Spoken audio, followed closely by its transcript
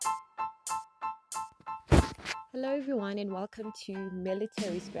Hello, everyone, and welcome to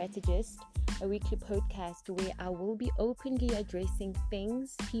Military Strategist, a weekly podcast where I will be openly addressing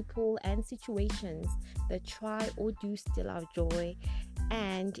things, people, and situations that try or do steal our joy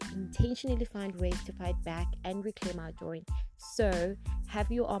and intentionally find ways to fight back and reclaim our joy. So,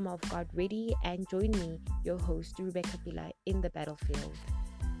 have your armor of God ready and join me, your host, Rebecca Pila, in the battlefield.